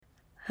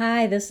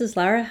Hi, this is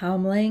Lara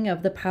Helmling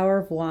of the Power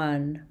of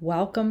One.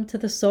 Welcome to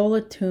the Soul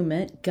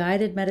Attunement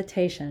Guided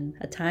Meditation,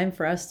 a time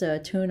for us to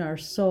attune our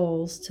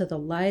souls to the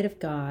light of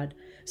God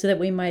so that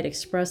we might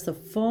express the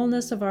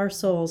fullness of our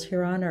souls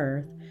here on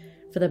earth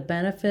for the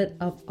benefit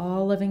of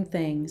all living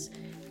things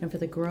and for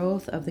the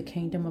growth of the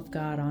kingdom of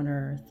God on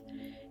earth.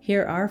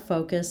 Here our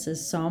focus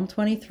is Psalm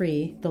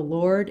 23, "The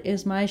Lord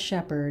is my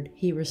shepherd,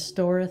 he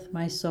restoreth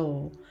my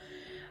soul."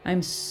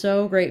 I'm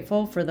so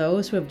grateful for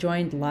those who have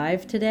joined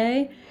live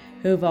today,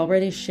 who've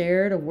already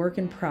shared a work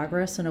in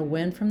progress and a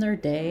win from their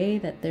day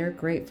that they're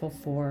grateful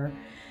for.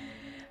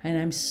 And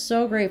I'm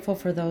so grateful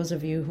for those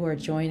of you who are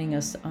joining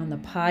us on the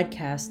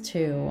podcast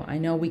too. I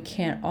know we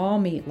can't all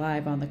meet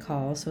live on the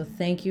call, so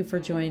thank you for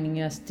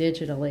joining us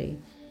digitally.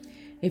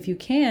 If you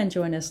can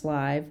join us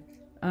live,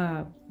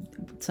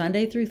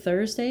 Sunday through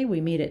Thursday,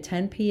 we meet at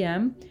 10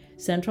 p.m.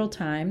 Central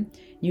Time.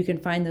 You can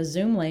find the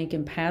Zoom link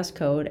and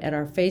passcode at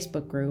our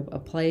Facebook group, A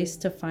Place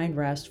to Find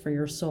Rest for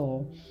Your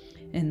Soul.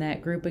 And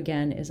that group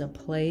again is A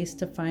Place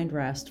to Find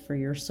Rest for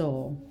Your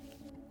Soul.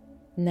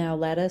 Now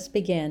let us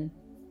begin.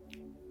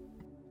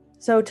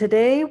 So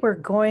today we're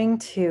going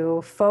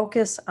to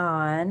focus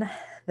on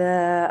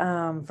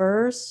the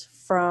verse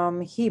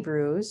from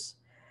Hebrews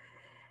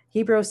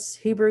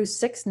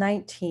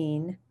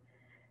 6:19.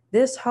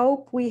 This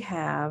hope we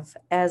have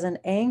as an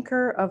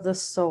anchor of the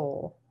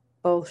soul,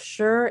 both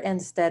sure and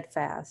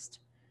steadfast,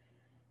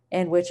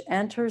 and which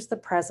enters the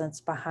presence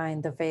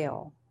behind the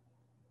veil.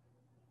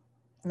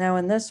 Now,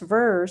 in this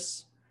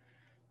verse,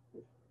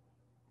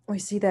 we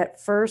see that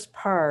first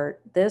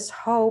part, this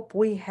hope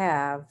we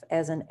have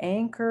as an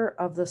anchor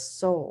of the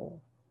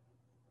soul.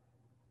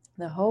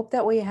 The hope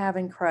that we have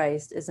in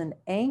Christ is an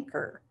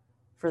anchor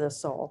for the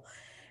soul.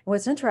 And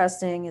what's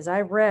interesting is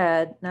I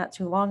read not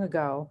too long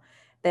ago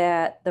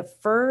that the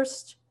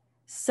first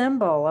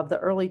symbol of the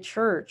early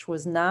church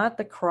was not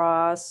the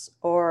cross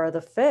or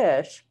the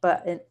fish,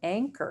 but an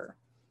anchor.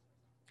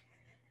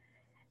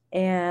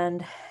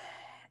 And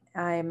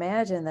I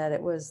imagine that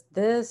it was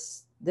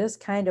this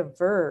kind of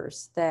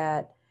verse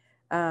that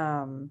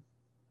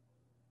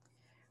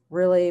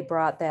really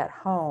brought that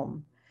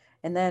home.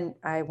 And then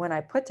when I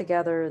put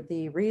together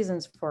the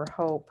Reasons for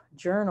Hope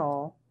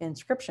journal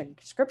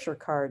scripture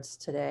cards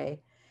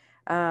today,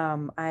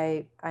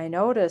 I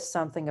noticed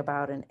something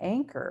about an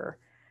anchor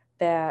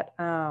that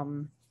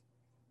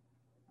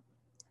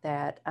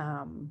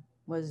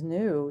was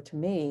new to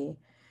me.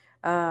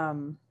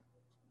 I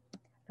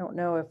don't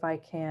know if I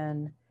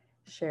can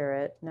share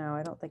it. No,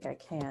 I don't think I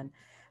can.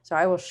 So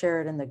I will share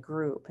it in the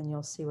group and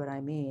you'll see what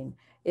I mean.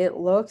 It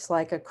looks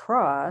like a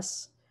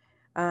cross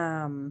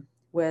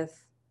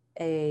with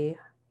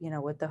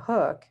with the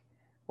hook,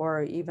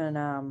 or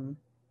even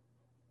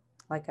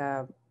like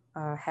a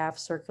half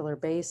circular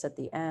base at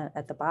the end,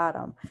 at the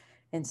bottom.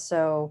 And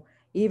so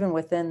even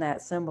within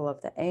that symbol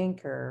of the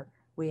anchor,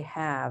 we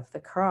have the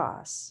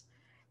cross.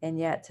 And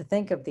yet to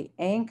think of the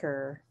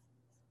anchor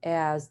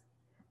as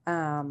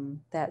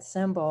that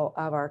symbol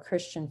of our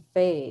Christian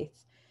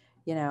faith,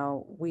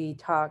 we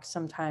talk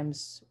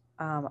sometimes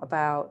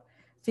about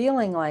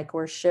feeling like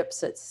we're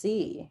ships at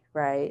sea,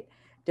 right?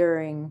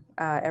 During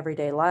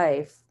everyday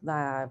life,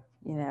 the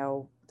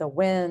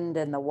wind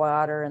and the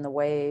water and the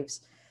waves,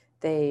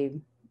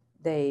 they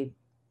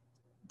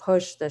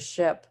push the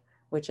ship,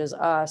 which is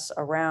us,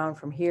 around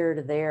from here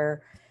to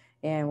there,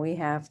 and we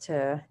have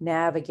to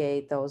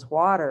navigate those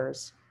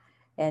waters.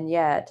 And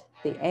yet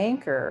the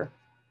anchor,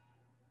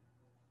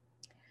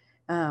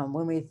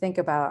 when we think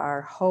about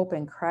our hope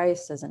in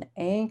Christ as an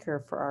anchor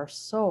for our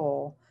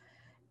soul,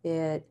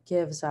 it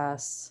gives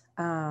us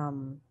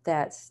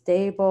that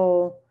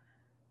stable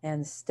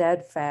and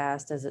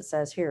steadfast, as it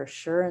says here,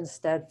 sure and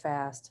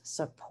steadfast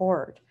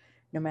support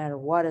no matter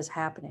what is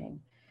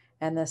happening.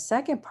 And the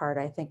second part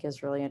I think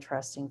is really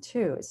interesting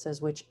too. It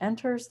says, which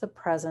enters the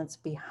presence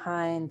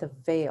behind the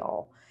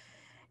veil.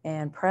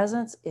 And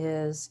presence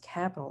is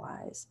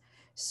capitalized.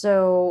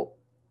 So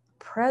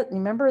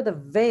remember the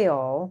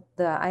veil,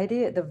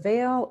 the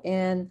veil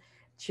in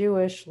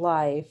Jewish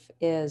life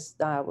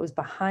was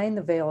behind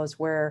the veil is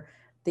where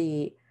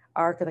the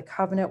Ark of the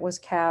Covenant was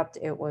kept.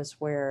 It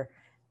was where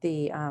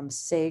the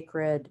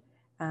sacred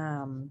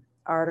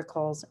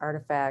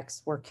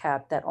artifacts were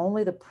kept that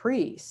only the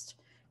priest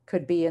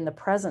could be in the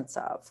presence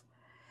of.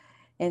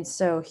 And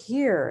so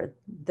here,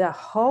 the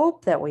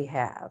hope that we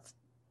have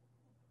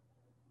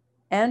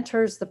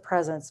enters the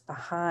presence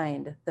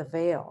behind the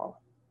veil.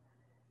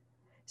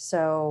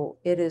 So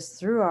it is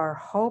through our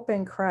hope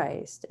in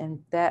Christ,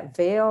 and that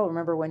veil,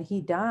 remember when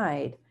he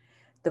died,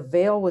 the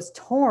veil was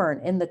torn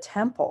in the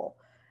temple.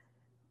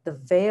 The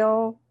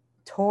veil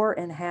tore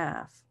in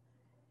half.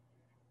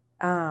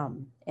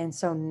 And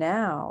so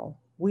now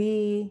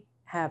we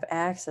have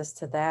access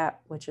to that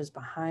which is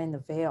behind the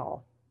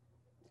veil,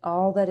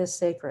 all that is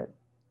sacred,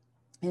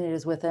 and it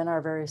is within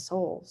our very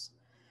souls.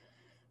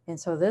 And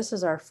so this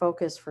is our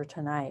focus for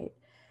tonight.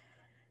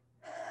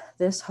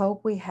 This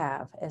hope we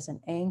have as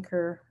an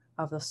anchor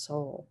of the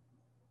soul.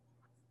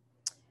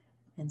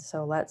 And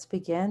so let's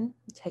begin.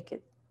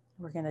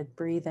 We're going to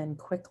breathe in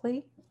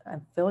quickly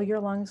and fill your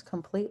lungs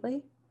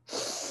completely.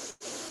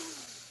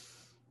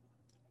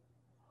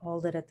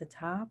 Hold it at the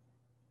top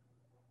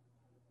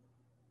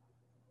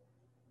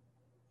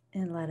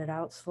and let it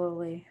out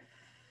slowly.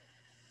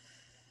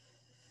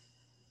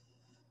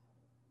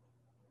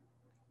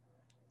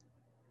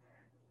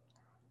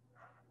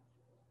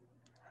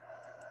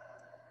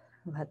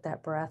 Let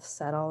that breath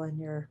settle in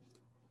your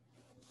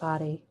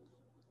body.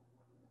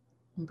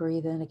 And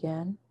breathe in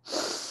again.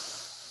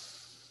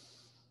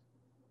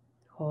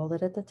 Hold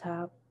it at the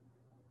top.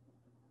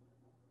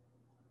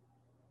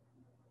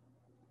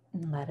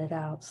 And let it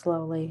out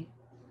slowly.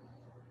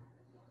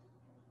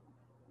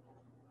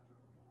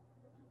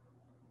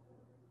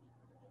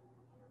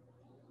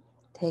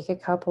 Take a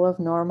couple of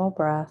normal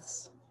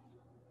breaths.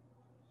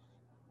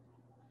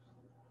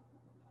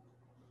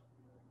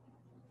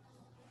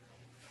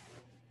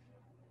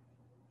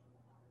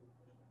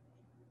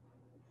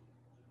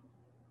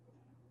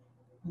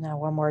 Now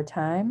one more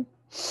time.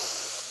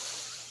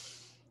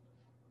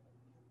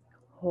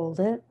 Hold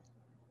it.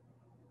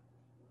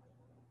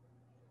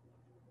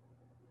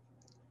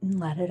 And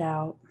let it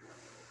out.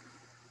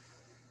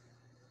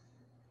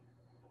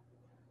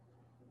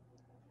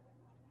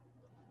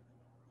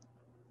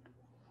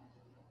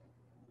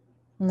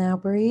 Now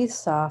breathe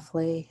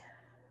softly,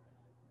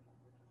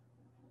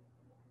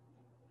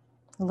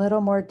 a little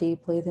more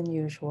deeply than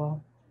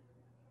usual.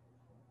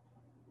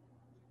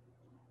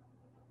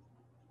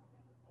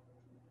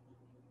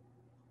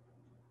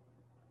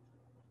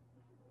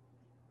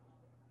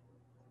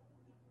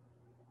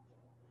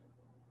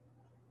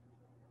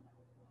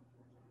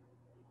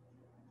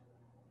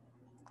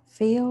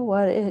 Feel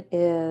what it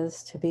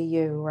is to be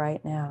you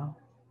right now.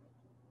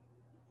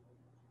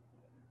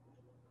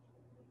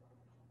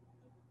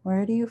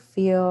 Where do you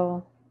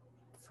feel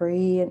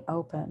free and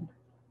open?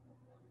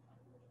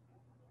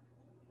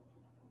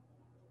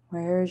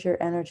 Where is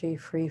your energy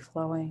free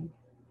flowing?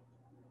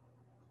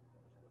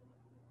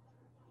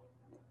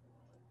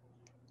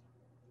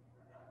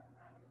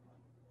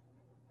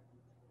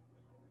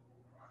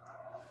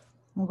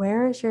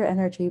 Where is your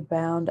energy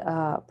bound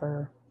up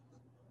or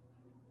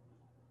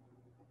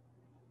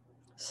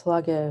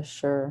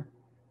sluggish or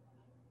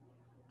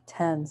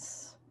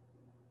tense?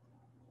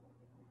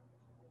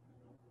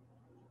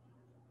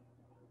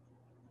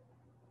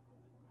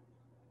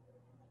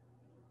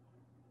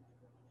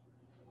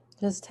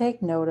 Just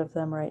take note of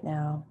them right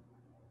now.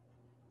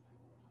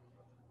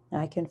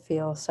 I can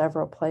feel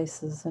several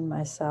places in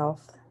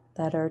myself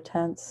that are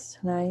tense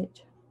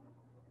tonight.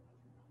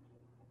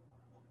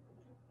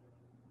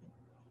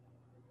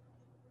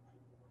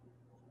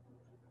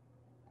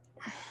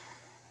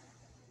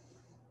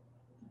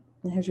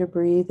 And as you're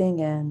breathing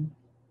in,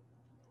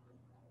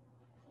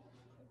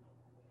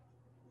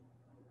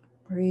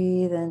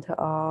 breathe into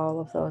all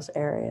of those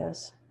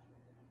areas.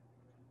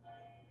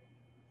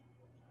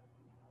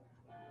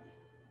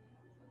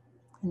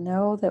 And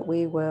know that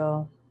we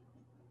will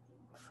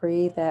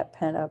free that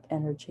pent-up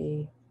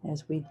energy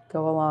as we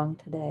go along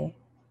today.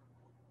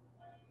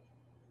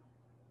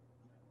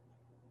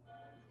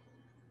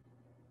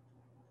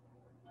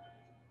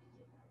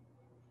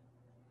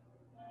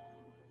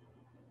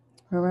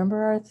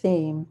 Remember our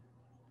theme.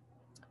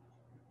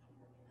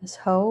 This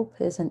hope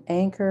is an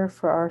anchor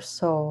for our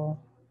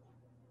soul.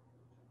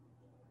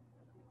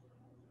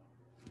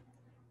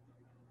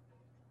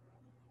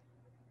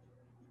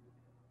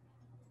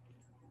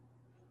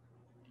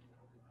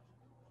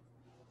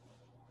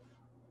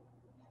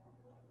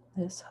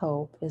 This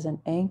hope is an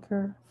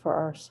anchor for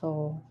our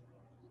soul.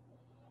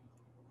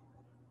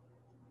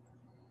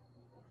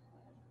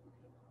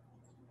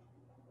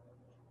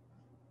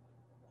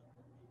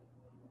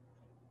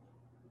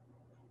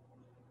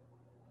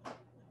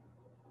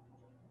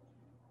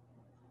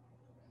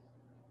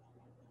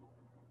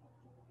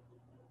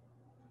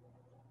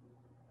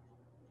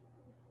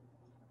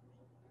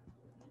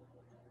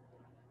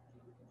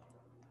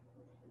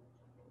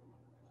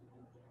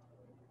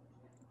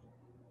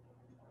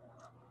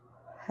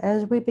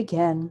 As we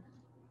begin,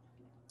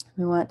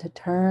 we want to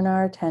turn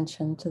our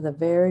attention to the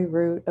very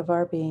root of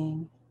our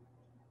being.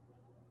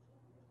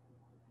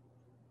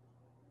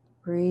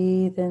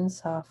 Breathe in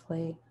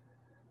softly.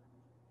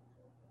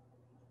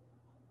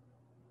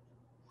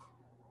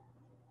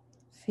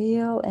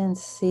 Feel and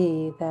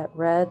see that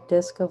red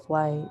disk of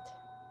light.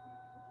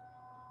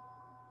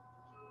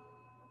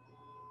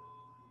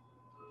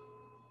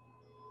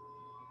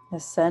 The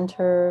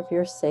center of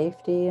your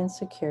safety and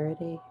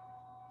security.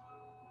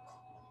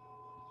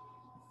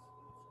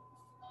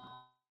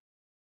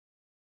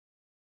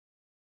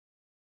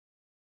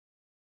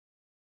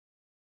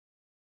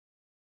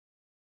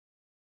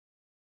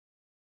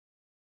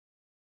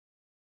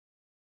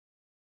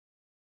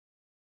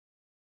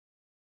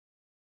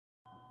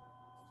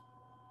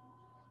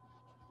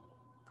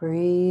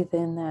 Breathe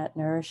in that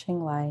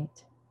nourishing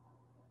light.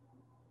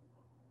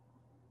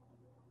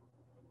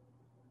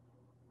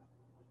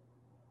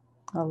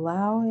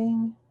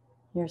 Allowing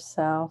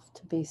yourself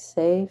to be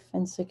safe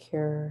and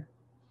secure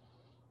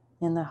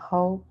in the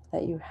hope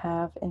that you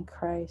have in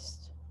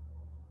Christ.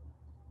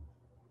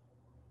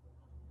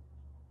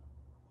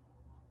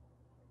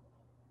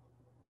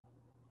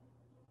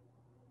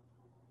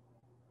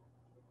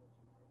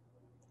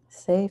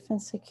 safe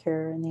and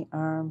secure in the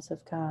arms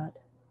of God.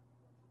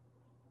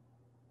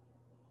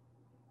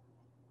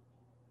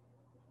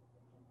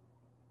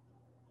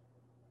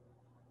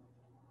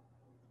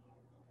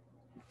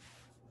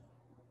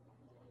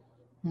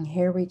 And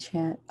here we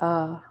chant,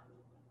 ah.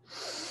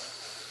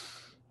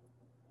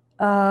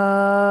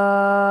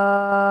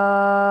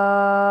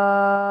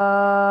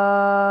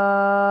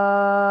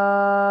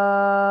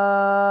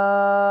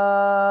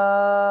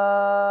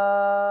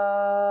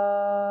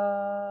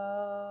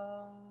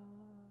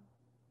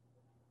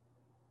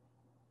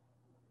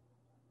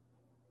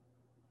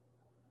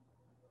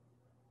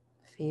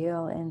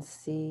 Feel and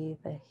see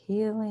the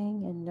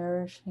healing and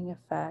nourishing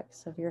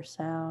effects of your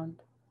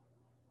sound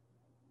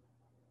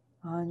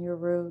on your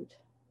root.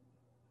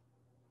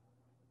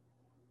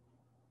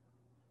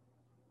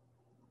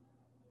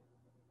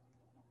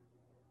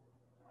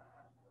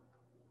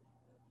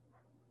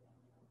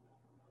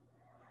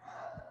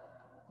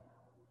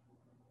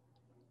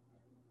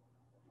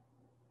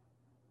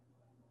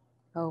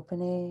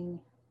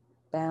 Opening,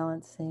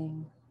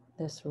 balancing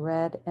this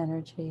red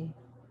energy.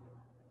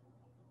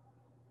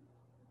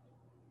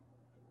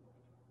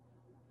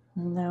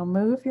 Now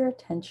move your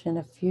attention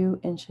a few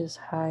inches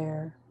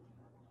higher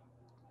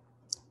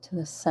to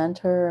the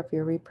center of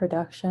your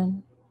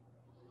reproduction,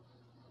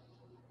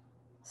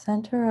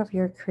 center of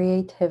your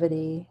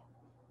creativity,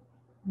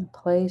 the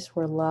place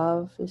where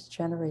love is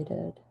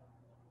generated.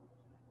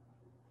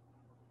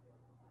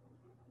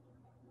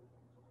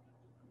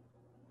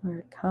 Where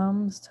it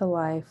comes to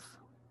life.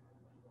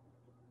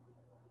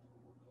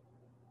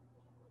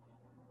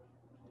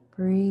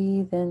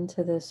 Breathe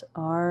into this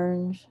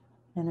orange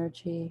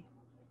energy.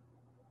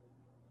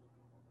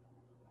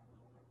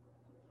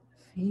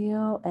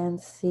 Feel and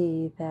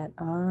see that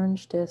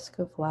orange disk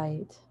of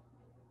light.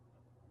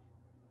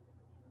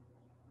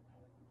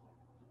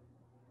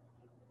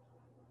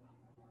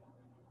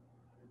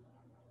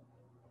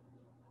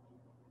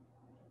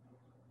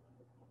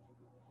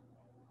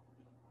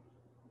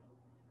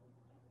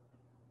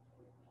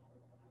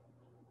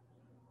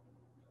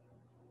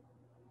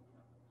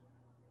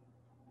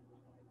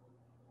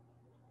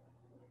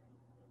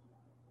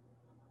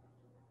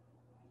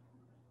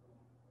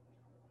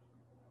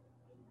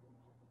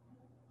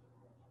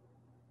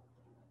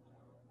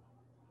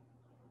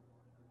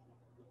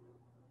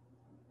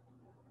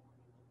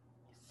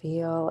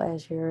 Feel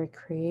as your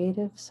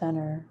creative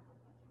center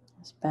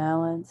is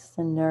balanced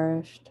and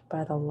nourished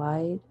by the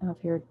light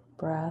of your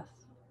breath.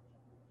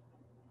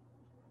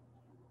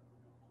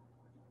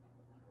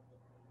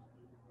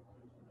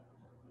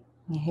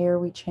 And here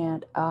we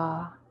chant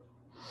Ah.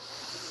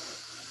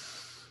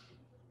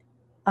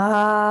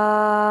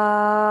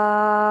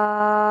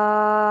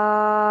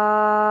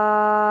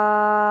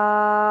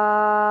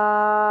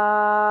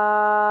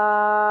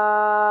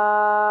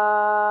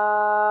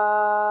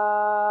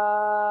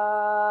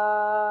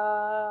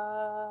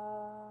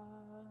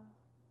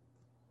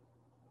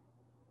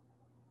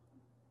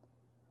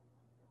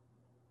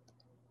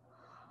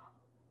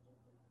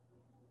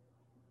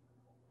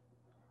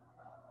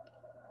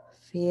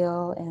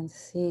 Feel and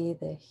see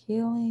the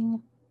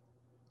healing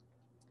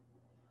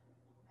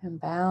and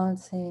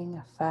balancing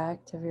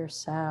effect of your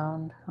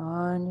sound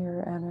on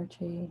your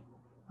energy,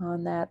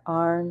 on that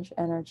orange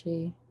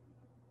energy.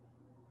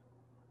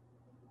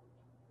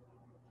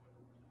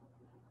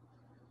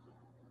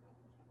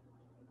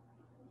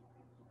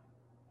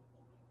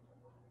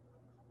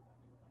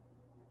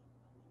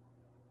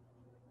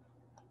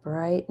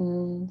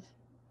 Brightened,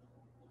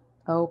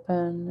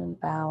 open, and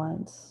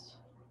balanced.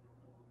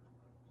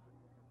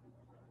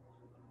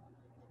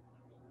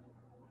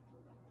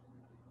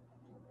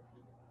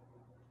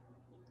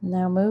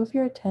 Now move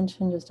your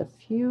attention just a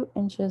few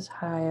inches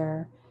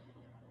higher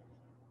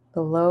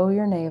below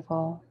your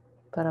navel,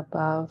 but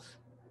above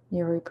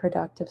your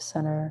reproductive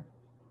center.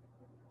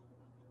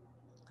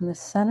 In the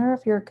center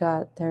of your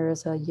gut, there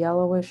is a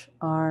yellowish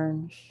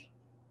orange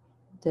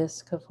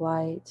disk of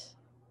light.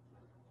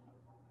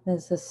 It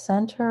is the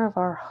center of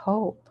our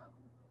hope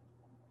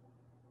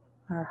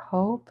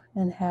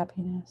and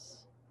happiness.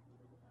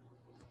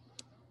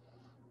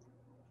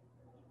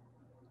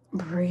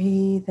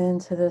 Breathe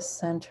into this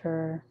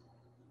center.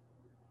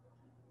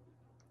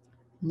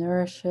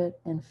 Nourish it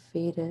and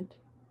feed it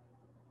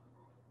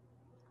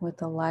with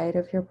the light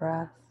of your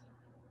breath.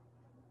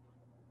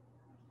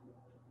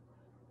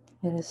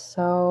 It is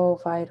so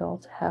vital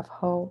to have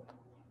hope.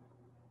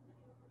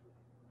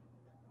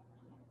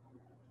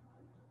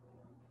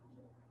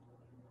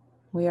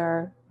 We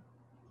are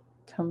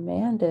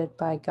commanded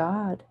by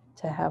God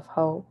to have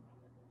hope.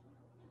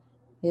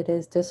 It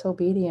is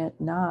disobedient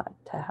not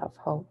to have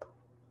hope.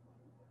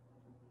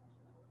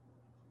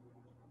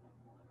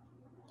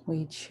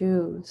 We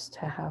choose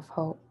to have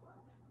hope.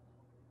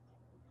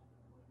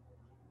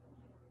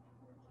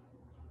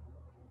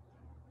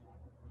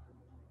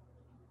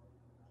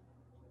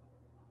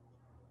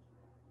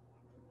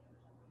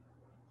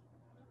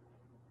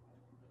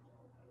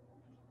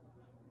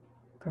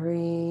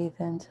 Breathe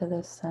into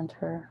the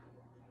center.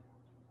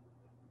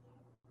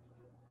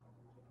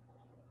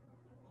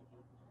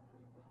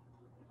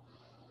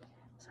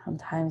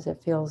 Sometimes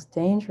it feels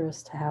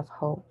dangerous to have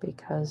hope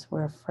because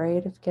we're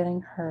afraid of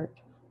getting hurt.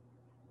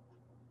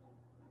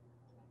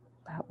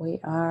 But we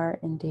are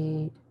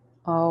indeed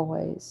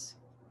always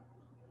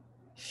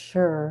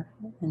sure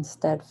and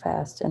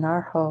steadfast in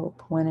our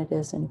hope when it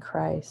is in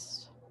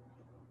Christ.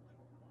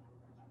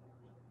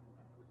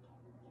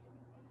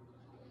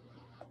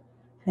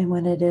 And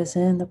when it is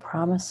in the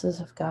promises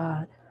of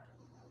God.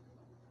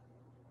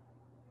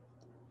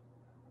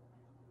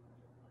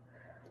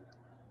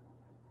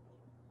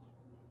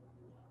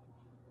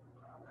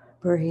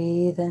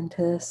 Breathe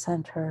into the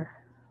center.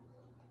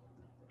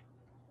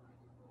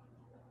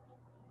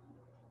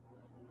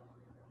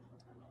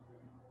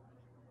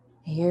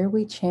 Here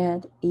we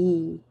chant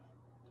E.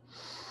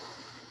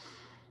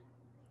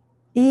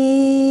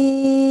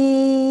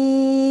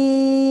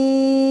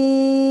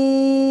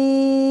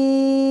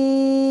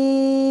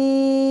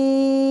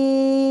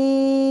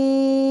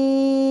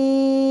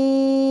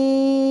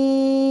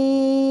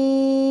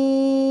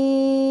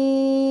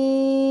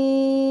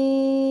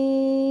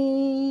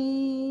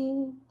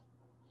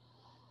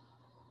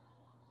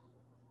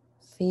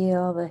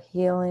 Feel the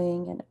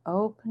healing and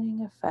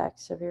opening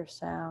effects of your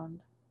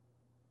sound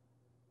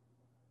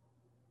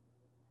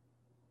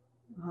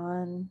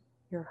on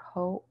your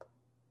hope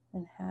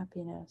and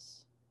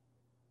happiness.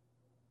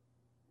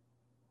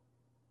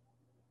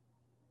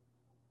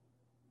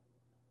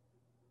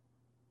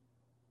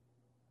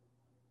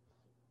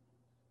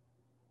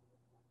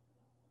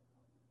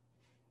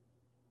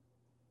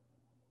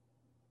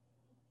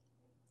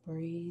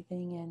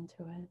 Breathing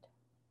into it.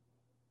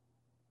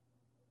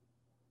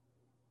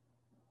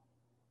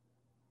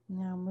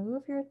 Now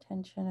move your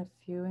attention a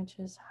few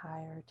inches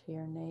higher to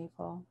your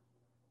navel.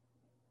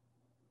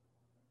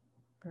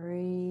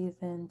 Breathe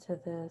into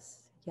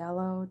this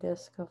yellow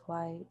disc of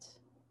light.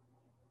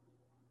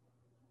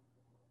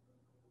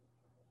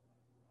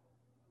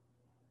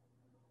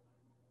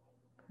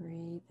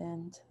 Breathe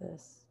into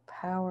this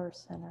power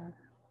center,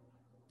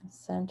 the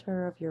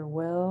center of your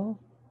will,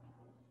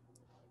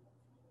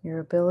 your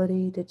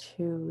ability to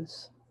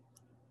choose.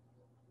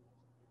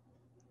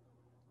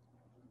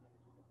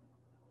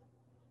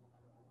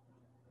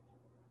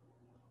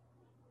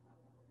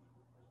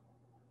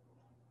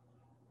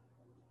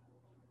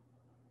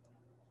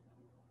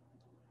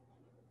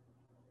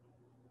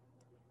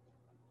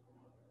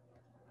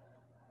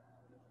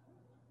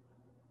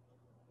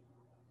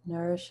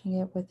 Nourishing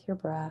it with your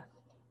breath,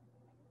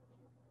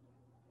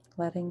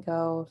 letting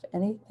go of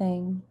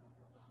anything,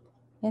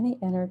 any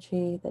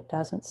energy that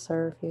doesn't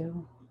serve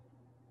you,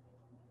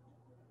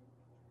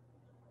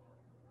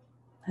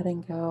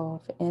 letting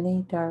go of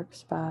any dark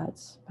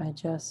spots by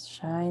just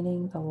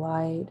shining the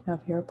light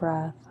of your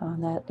breath on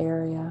that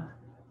area.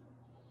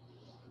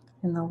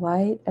 In the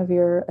light of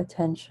your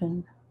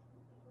attention,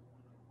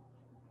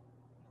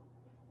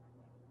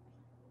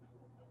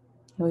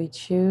 we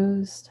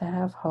choose to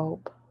have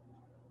hope.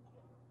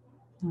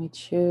 We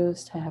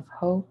choose to have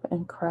hope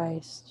in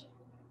Christ,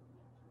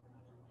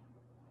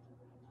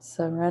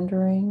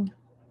 surrendering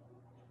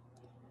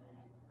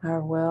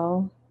our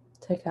will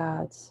to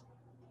God's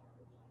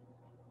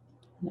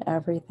in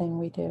everything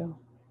we do.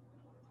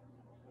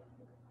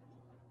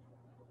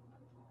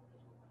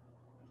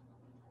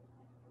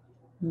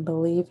 And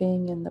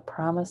believing in the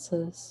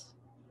promises,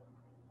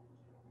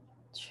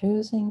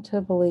 choosing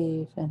to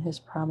believe in His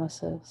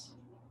promises.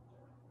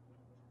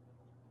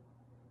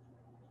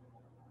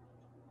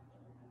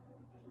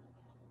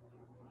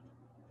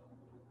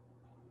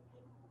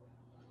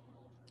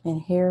 And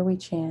here we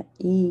chant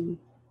E.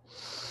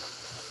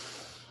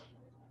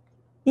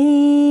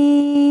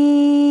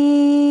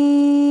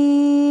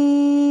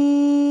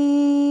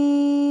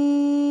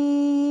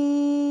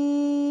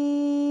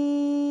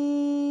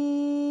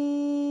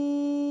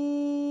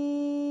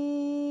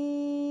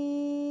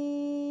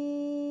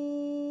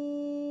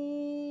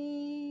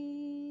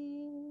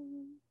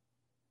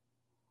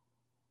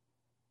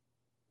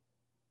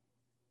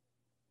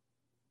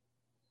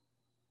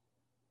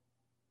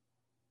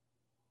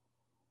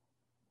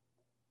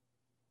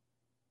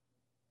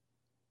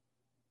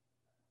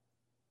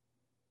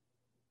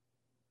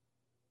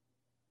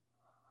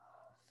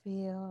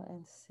 Feel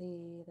and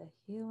see the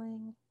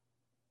healing,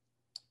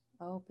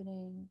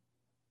 opening,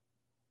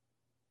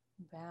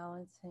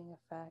 balancing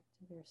effect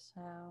of your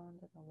sound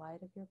and the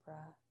light of your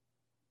breath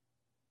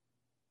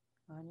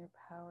on your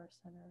power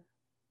center.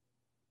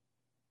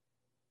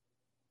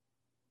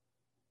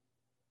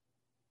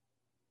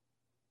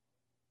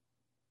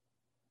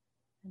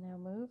 And now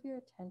move your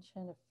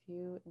attention a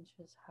few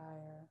inches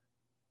higher.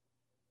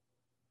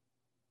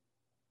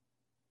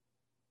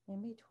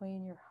 In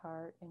between your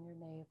heart and your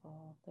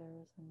navel,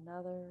 there is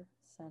another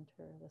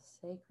center, the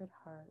Sacred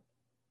Heart.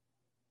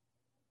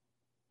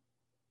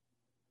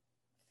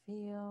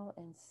 Feel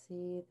and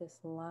see this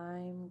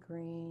lime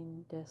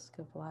green disc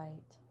of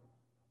light.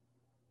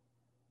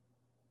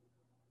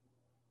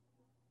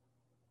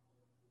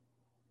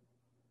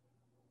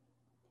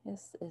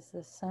 This is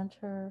the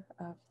center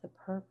of the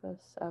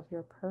purpose of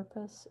your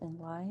purpose in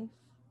life,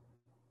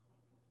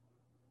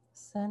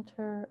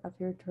 center of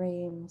your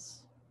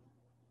dreams,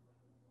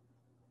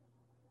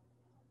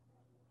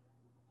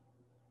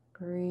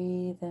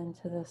 Breathe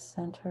into the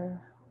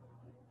center,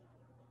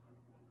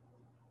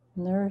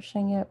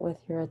 nourishing it with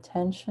your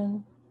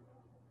attention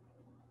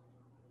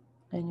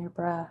and your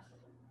breath,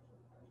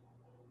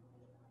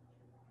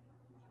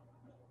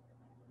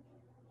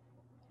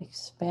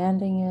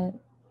 expanding it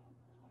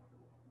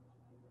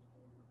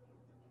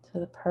to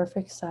the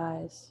perfect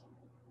size.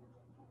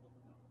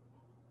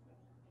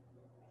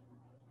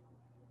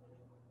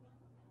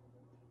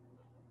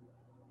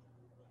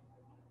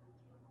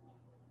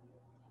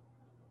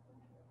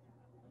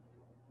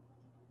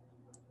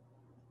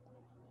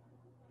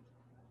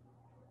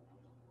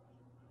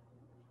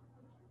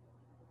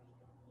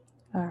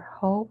 Our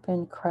hope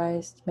in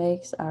Christ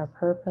makes our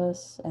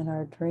purpose and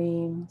our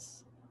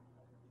dreams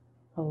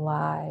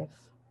alive,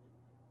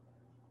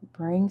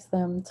 brings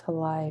them to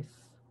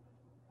life.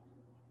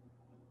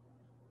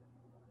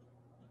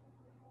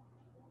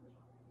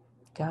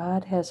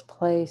 God has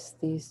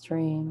placed these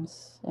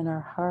dreams in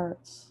our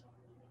hearts,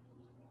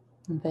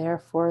 and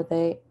therefore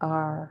they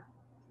are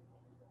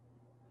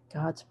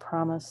God's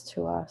promise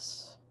to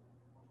us.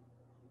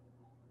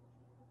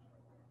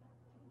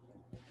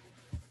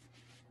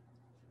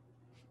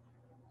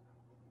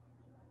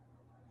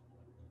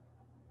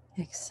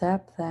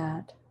 Accept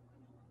that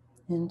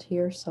into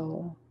your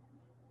soul,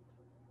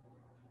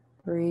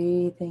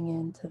 breathing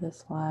into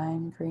this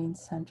lime green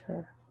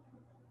center.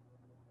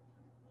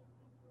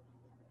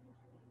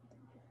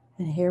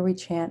 And here we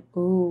chant,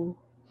 ooh,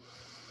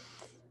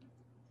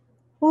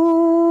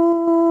 ooh.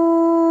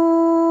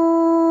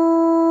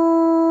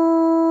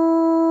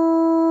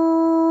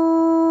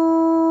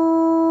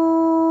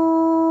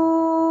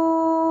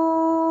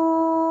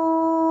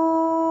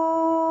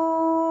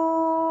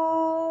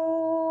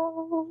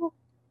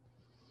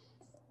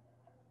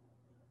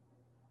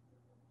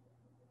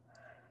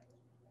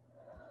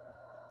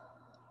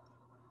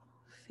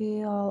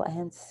 Feel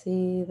and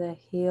see the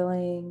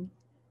healing,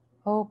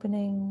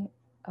 opening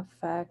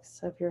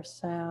effects of your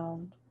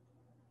sound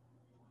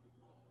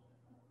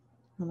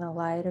and the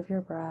light of your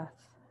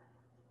breath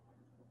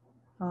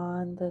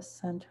on this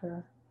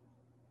center,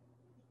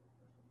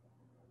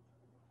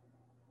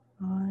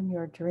 on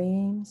your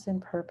dreams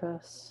and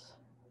purpose,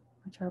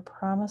 which are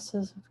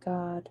promises of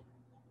God.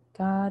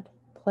 God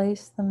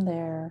placed them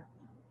there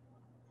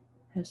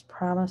as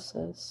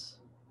promises,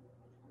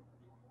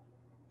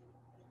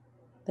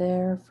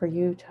 there for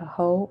you to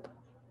hope,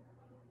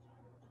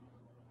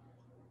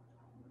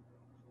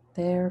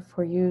 there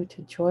for you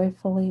to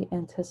joyfully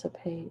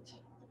anticipate.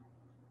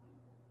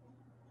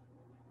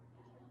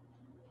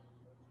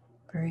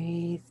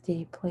 Breathe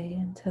deeply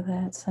into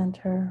that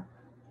center.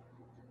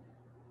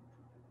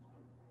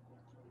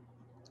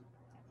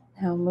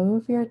 Now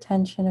move your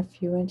attention a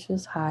few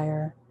inches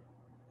higher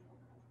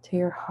to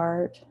your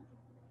heart.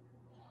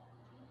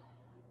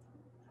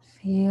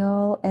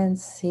 Feel and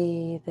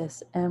see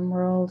this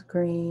emerald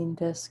green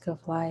disk of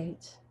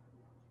light.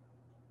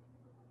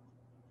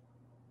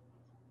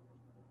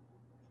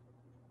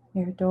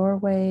 Your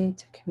doorway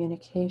to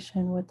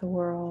communication with the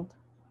world.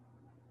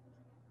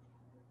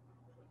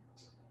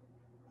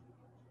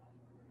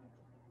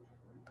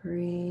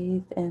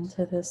 Breathe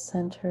into this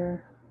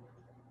center.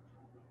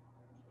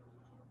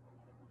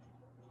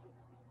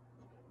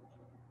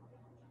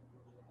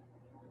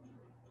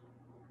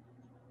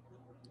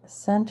 The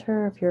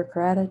center of your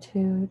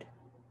gratitude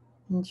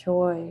and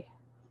joy.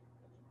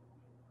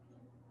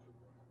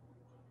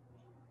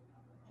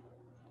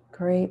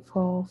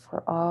 Grateful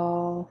for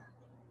all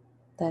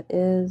that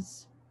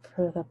is,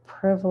 for the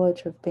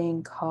privilege of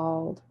being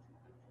called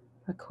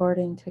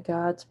according to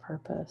God's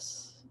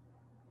purpose.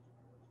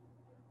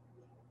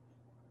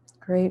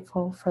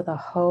 Grateful for the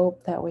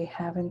hope that we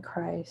have in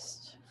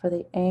Christ, for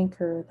the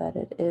anchor that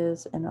it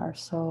is in our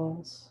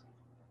souls.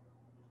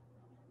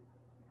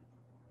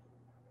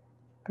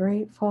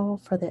 Grateful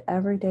for the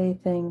everyday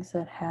things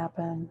that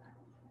happen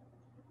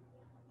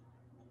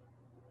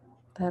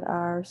that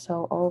are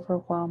so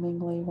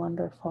overwhelmingly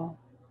wonderful.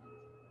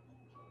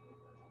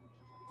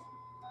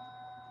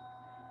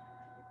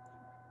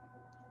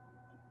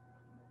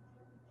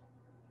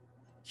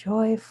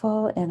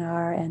 Joyful in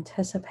our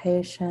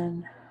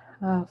anticipation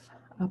of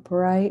a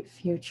bright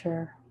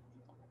future,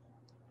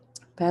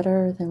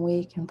 better than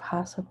we can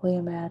possibly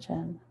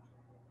imagine.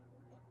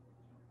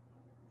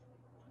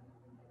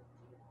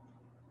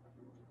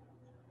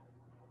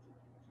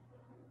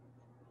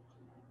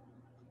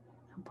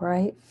 A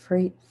bright,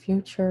 free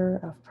future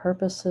of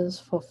purposes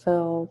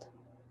fulfilled,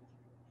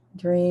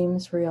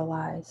 dreams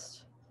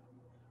realized,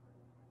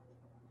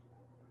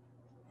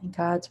 and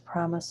God's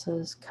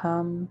promises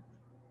come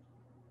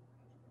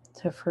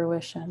to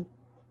fruition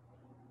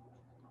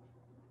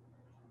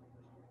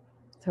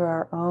through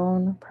our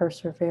own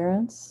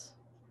perseverance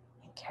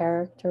and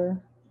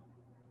character,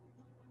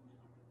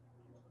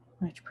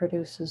 which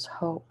produces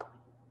hope.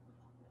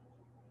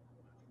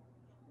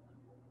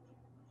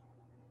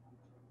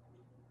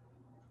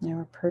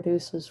 And it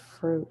produces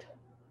fruit.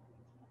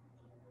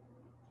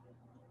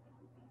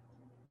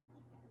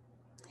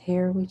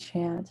 Here we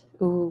chant,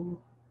 ooh.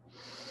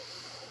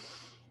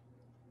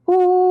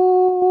 Ooh.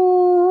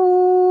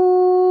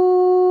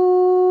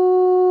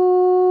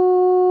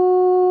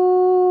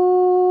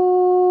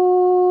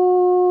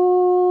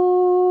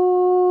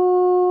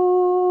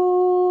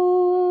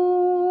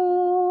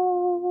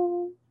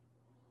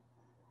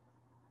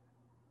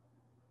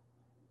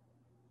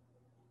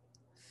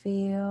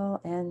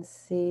 and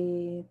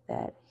see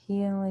that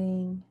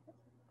healing,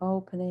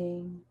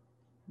 opening,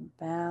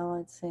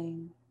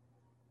 balancing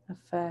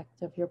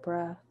effect of your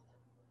breath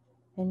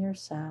and your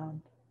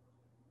sound.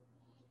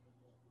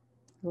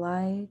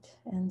 Light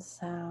and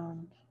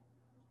sound.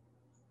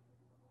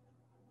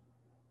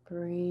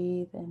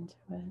 Breathe into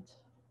it.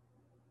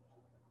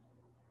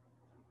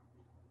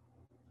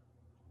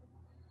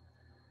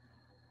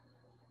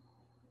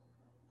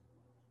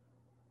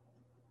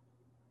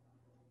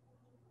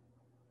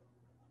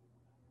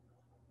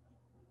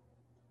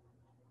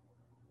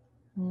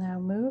 Now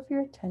move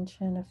your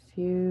attention a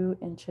few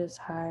inches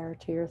higher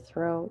to your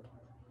throat.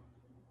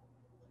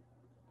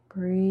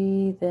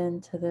 Breathe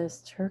into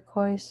this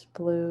turquoise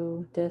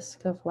blue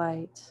disk of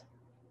light.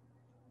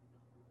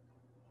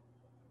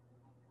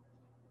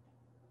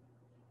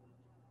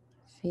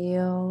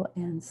 Feel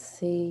and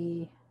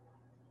see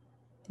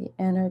the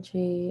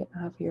energy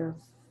of your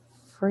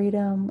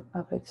freedom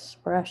of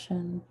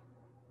expression,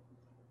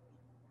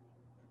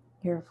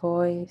 your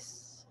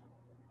voice.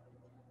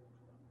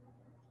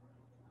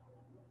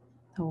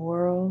 The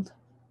world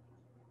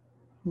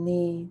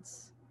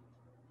needs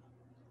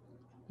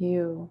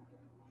you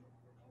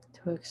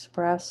to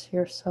express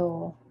your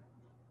soul.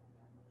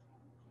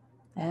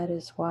 That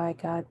is why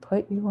God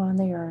put you on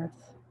the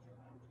earth.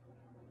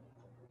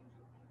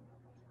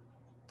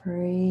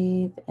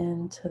 Breathe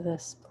into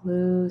this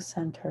blue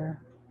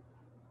center.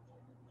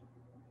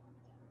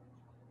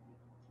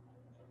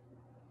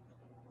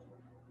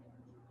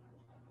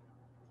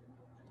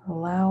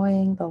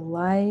 Allowing the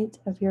light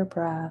of your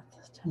breath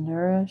to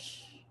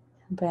nourish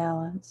and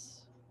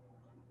balance.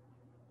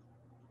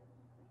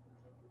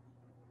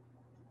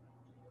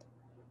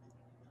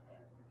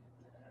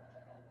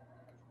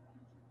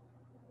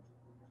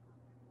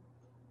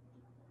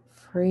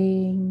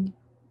 Freeing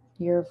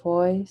your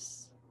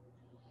voice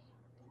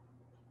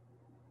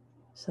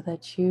so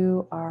that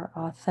you are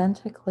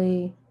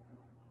authentically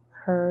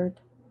heard.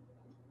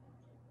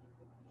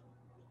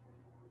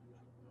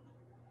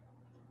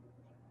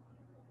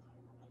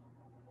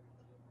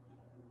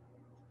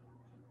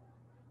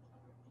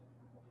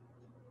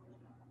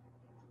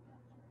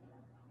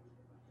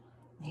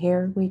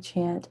 Here we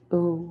chant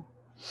ooh.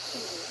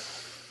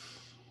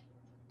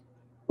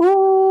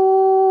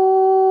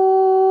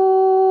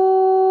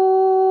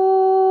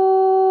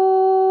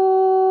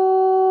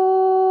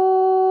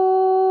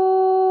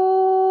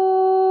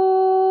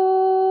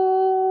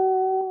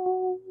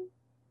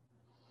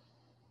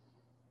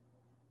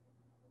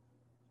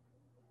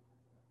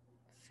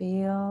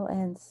 Feel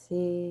and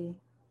see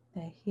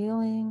the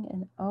healing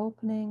and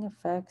opening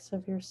effects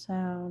of your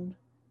sound.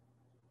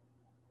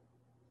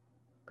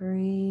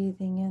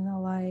 Breathing in the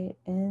light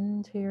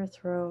into your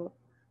throat,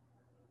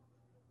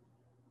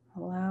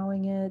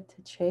 allowing it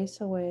to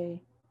chase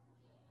away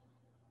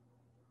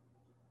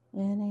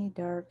any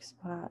dark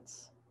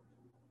spots.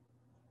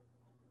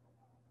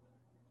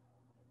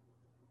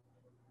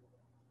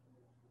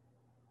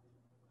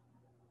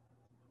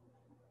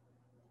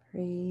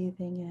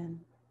 Breathing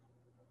in.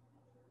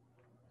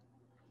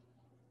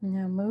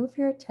 Now move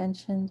your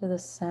attention to the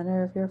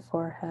center of your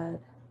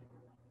forehead.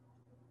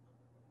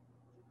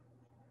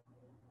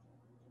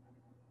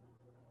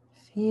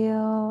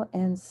 Feel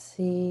and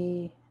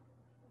see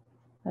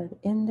an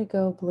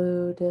indigo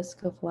blue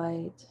disk of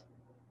light.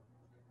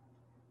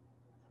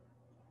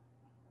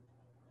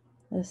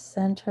 The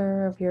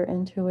center of your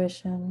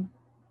intuition,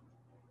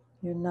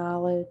 your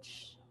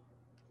knowledge,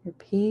 your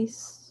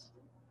peace,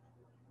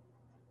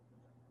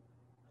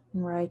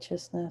 and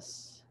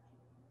righteousness.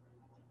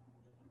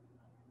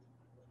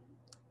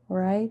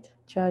 Right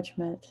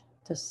judgment,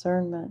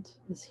 discernment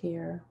is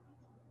here.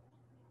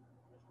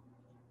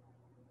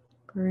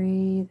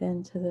 Breathe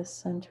into this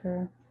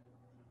center.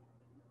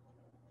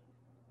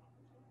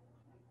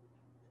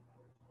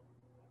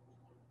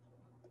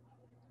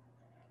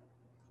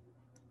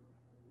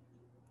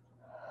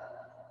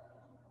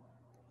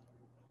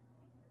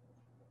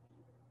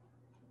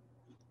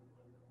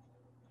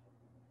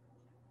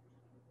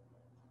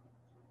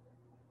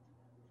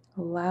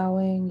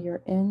 Allowing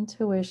your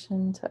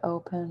intuition to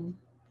open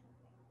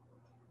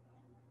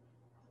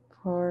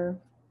for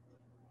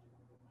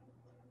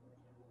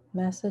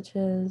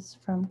messages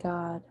from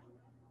God.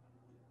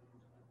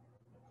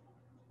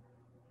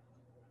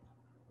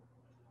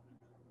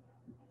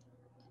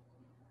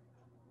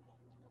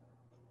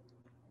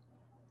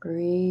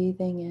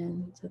 Breathing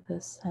into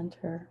this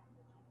center.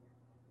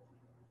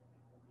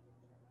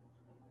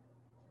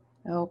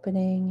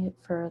 Opening it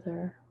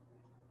further.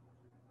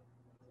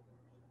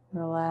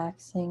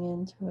 Relaxing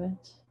into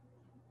it.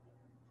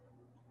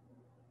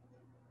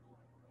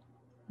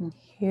 And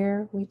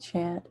here we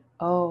chant,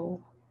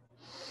 oh.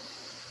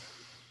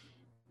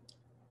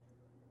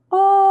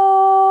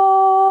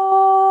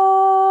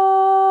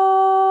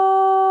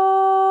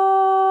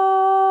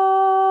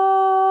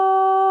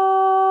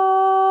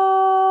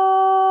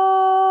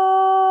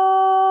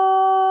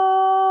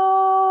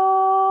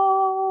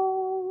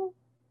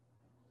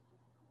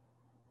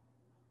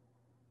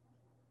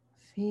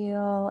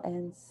 Feel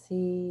and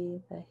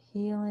see the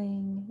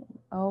healing and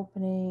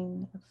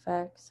opening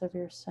effects effects of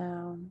your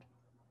sound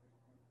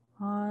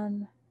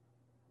on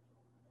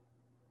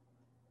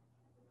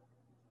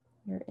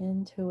your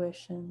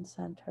intuition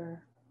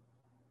center.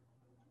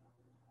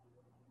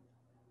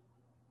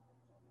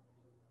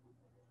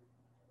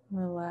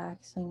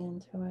 Relaxing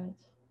into it.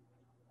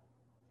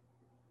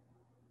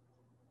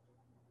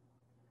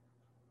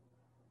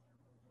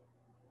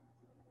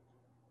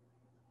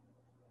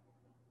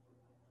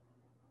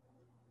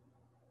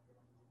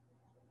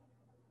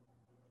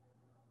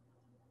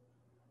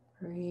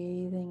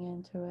 Breathing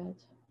into it.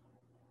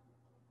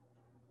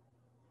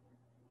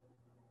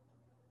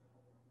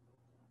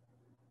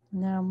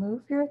 Now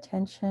move your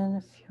attention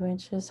a few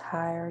inches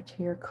higher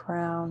to your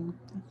crown,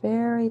 the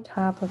very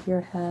top of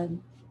your head.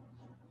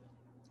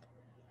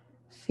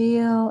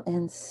 Feel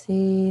and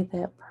see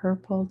that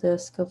purple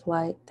disk of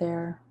light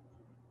there,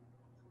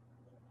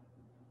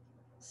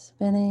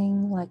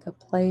 spinning like a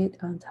plate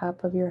on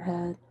top of your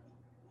head.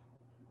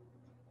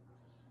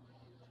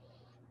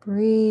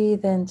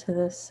 Breathe into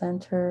this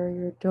center,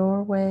 your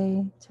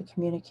doorway to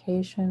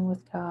communication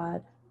with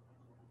God.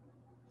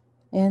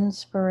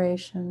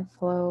 Inspiration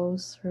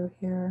flows through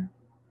here.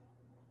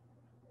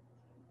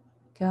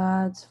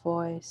 God's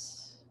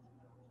voice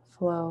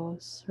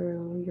flows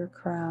through your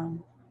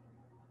crown.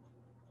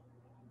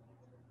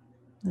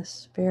 The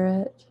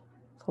Spirit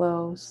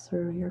flows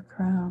through your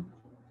crown.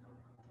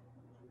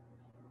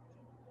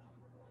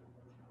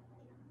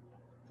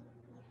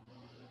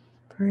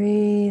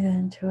 Breathe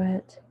into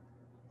it.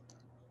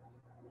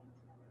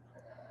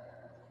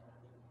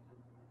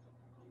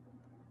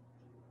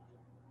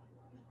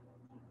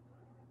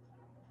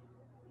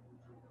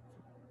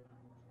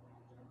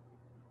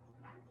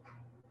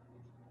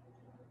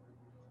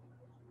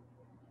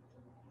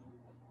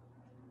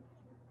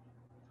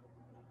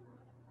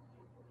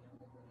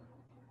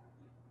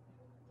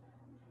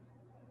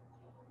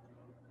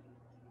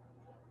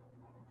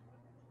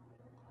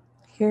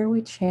 Here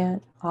we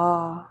chant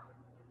awe.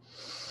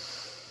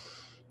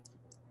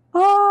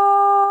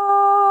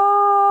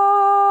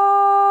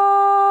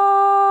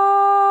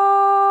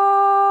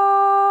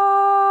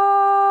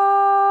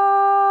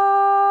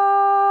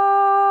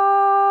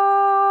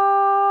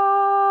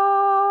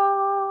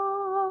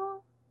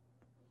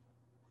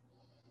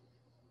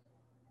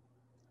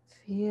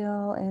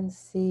 Feel and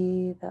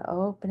see the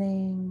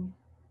opening,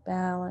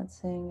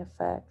 balancing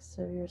effects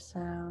of your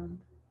sound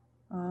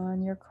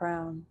on your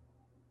crown.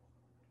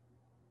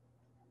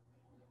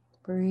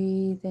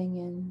 Breathing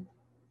in,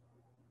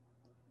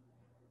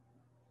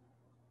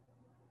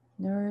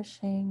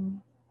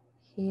 nourishing,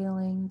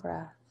 healing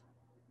breath,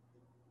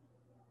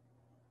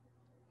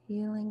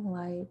 healing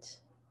light.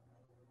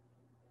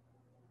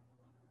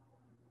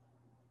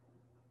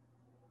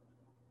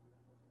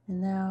 And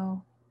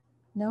now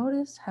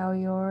notice how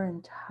your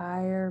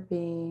entire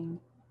being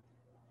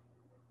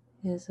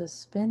is a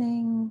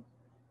spinning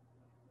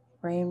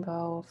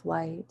rainbow of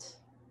light.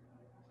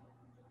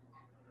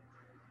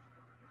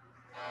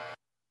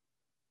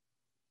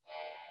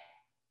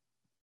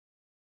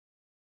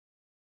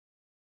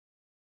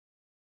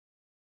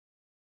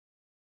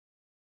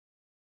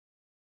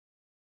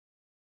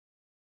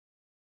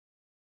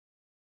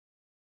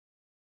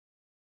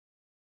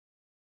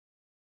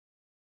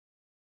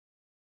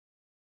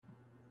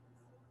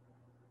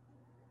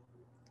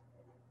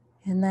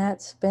 In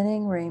that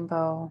spinning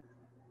rainbow,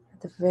 at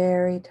the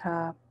very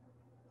top,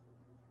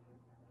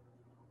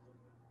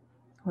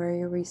 where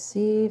you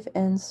receive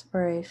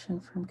inspiration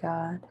from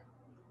God,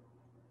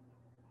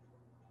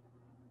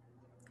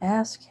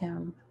 ask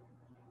Him,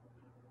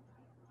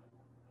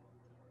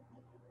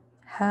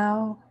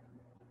 how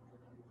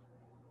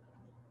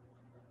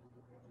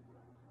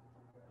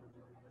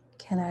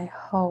can I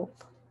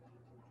hope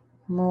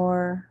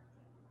more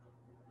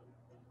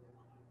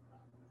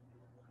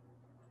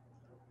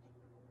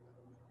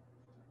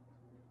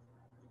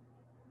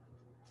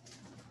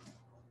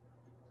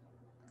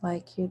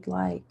like you'd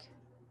like?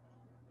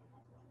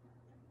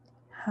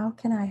 How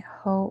can I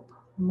hope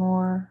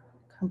more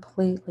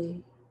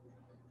completely?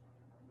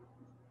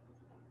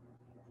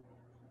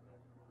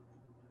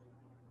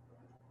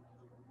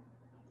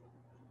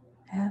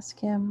 Ask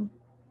Him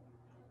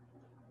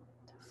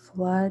to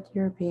flood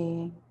your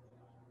being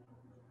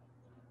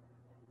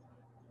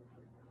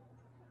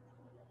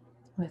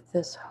with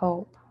this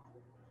hope.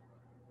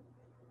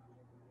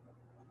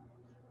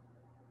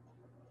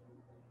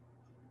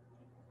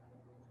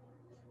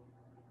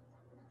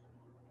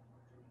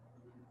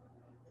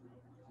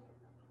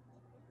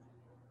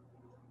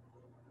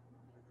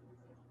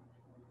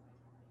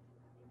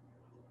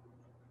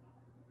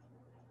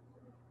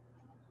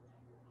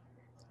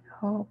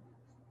 Hope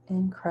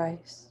in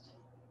Christ.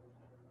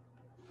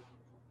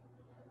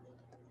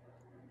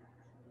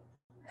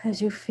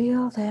 As you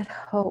feel that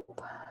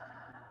hope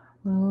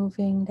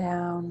moving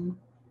down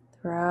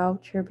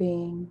throughout your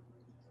being,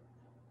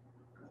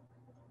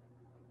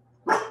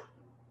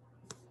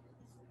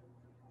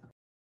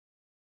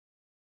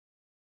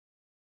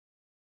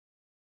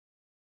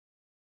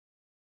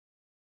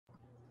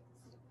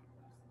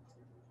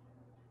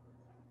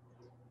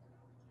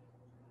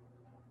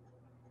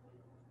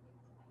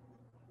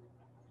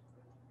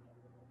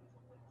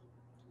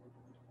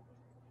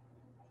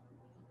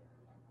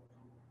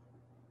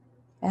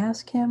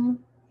 Ask Him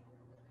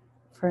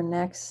for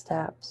next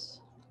steps.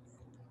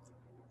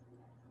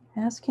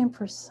 Ask Him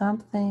for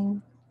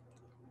something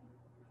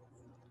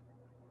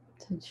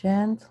to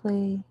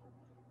gently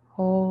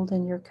hold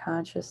in your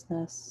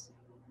consciousness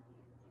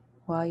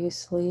while you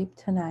sleep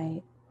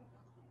tonight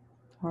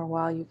or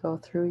while you go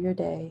through your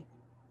day.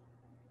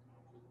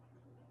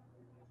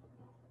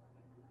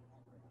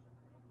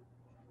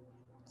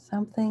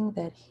 Something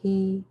that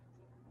He,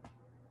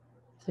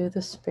 through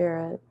the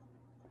Spirit,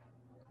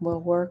 will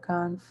work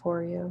on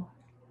for you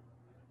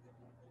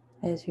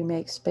as you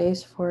make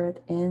space for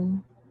it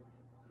in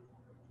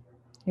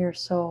your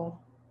soul.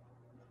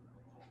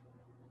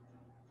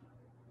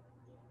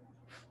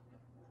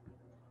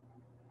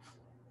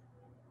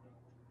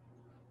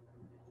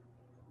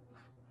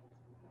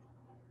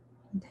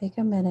 And take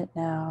a minute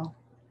now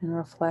and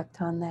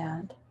reflect on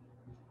that.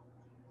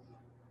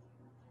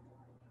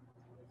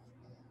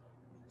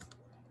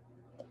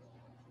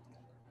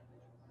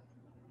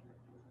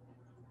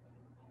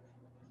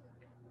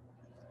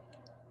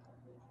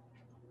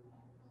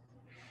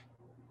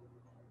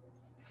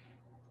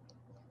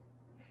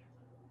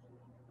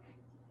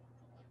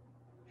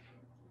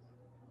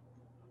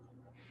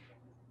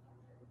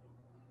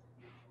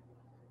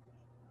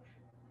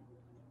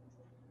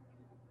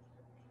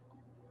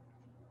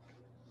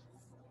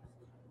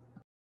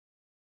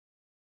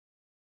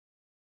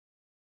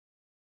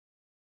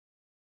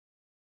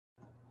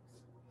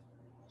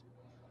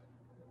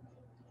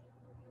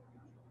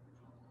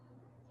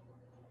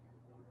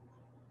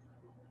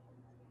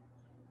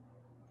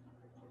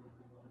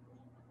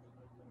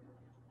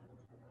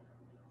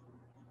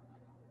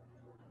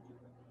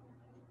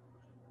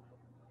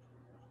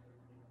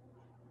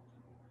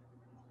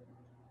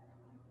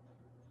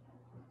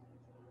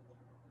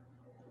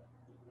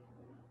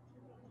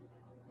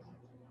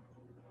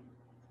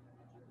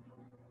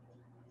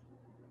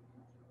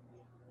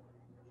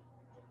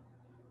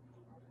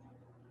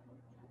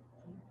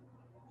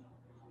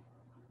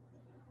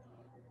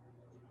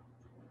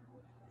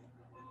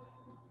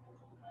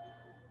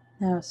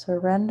 Now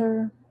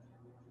surrender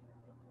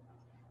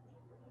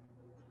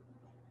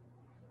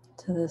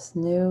to this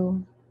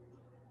new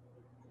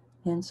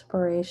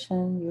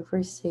inspiration you've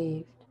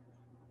received.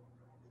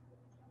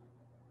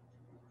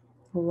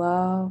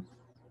 Love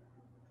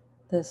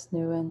this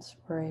new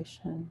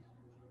inspiration.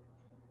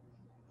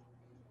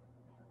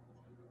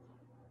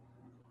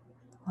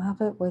 Love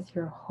it with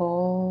your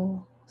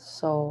whole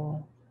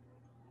soul.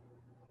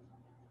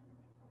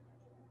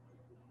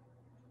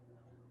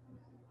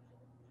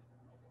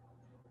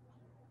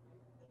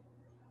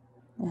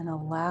 And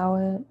allow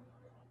it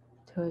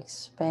to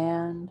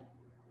expand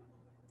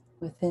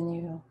within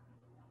you,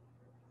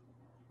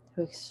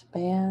 to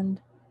expand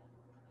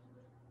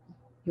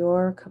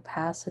your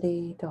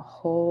capacity to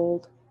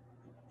hold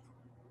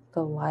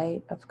the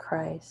light of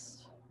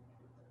Christ.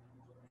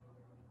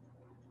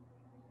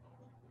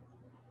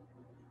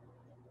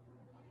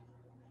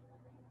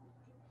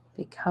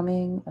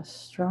 Becoming a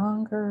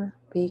stronger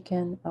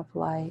beacon of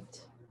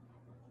light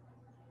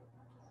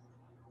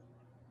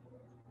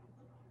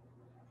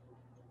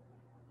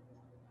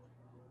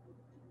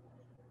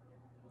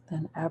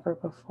than ever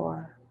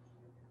before.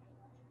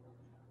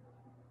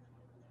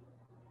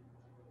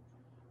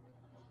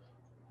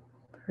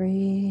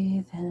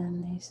 Breathe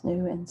in these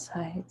new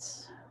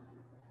insights,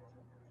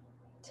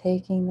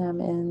 taking them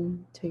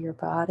into your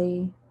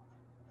body,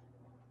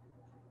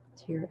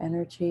 to your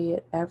energy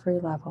at every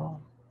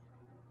level.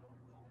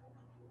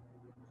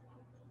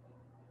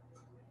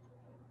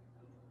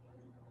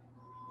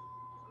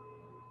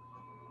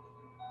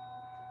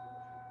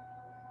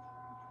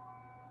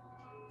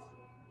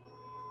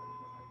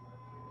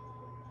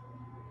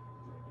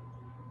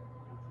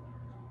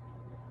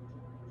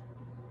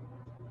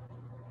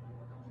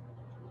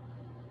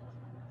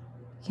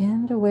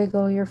 Begin to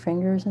wiggle your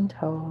fingers and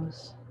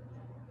toes.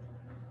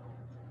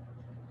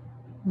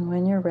 And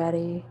when you're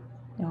ready,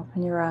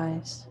 open your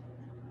eyes.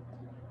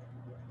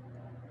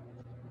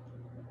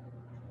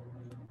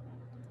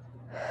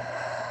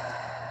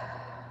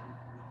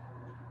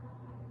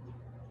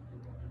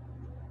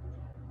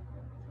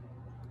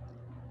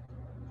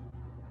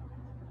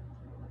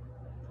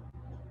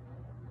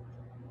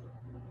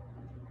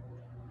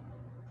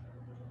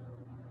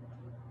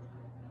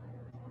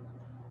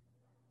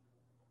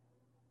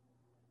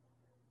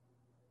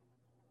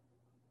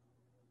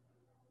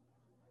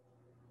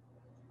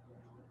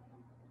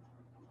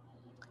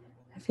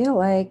 I feel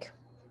like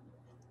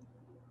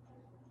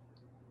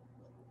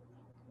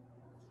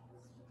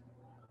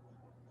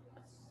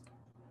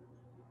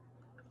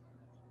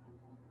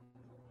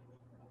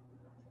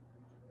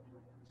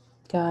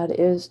God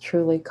is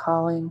truly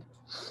calling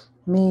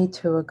me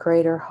to a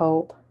greater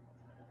hope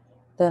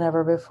than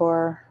ever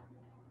before.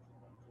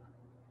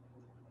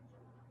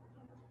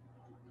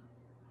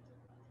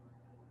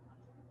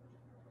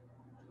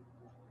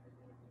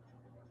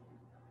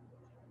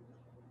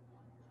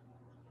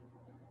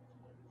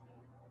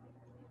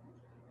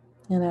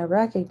 And I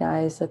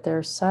recognize that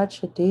there's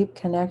such a deep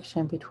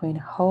connection between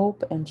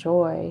hope and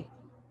joy.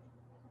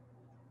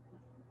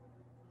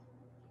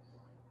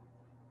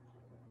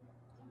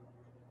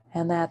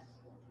 and that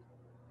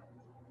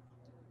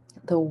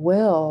the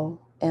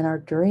will and our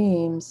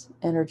dreams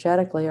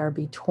energetically are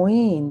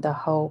between the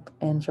hope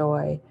and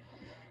joy.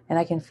 And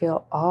I can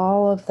feel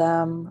all of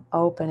them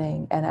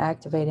opening and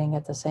activating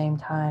at the same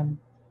time.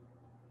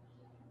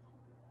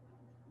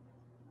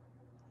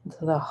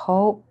 So the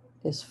hope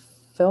is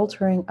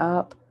filtering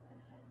up.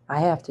 I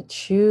have to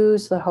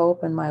choose the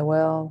hope in my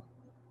will.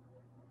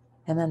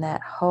 And then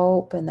that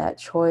hope and that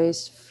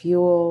choice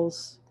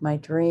fuels my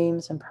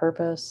dreams and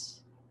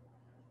purpose.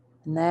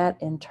 And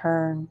that in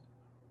turn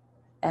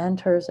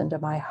enters into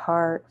my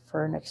heart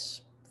for an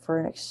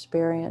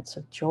experience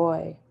of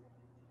joy.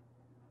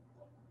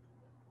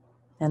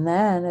 And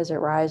then as it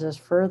rises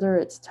further,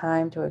 it's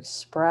time to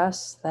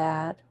express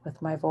that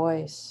with my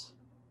voice.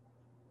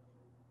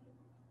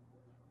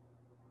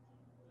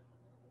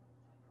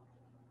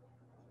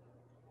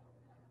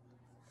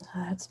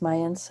 That's my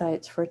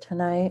insights for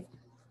tonight.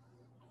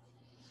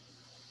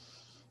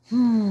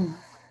 Well,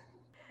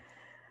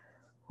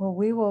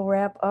 we will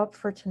wrap up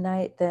for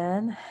tonight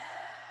then.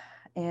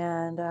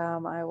 And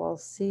I will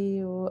see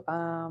you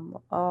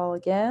all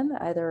again,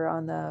 either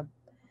on the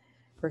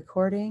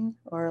recording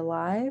or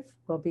live.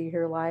 We'll be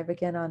here live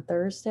again on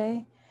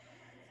Thursday.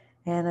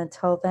 And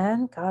until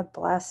then, God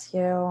bless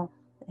you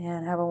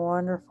and have a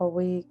wonderful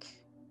week.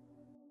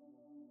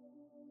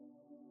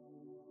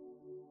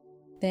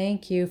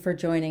 Thank you for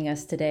joining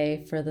us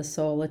today for the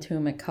Soul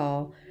Attunement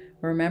Call.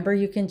 Remember,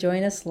 you can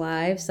join us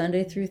live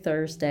Sunday through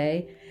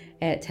Thursday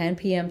at 10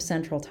 p.m.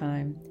 Central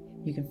Time.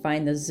 You can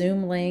find the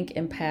Zoom link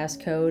and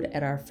passcode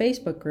at our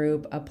Facebook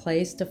group, A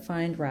Place to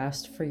Find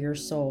Rest for Your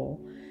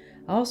Soul.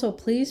 Also,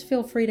 please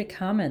feel free to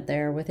comment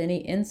there with any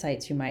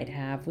insights you might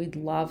have. We'd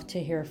love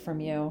to hear from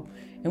you,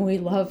 and we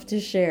love to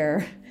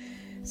share.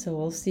 So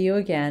we'll see you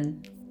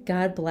again.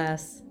 God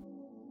bless.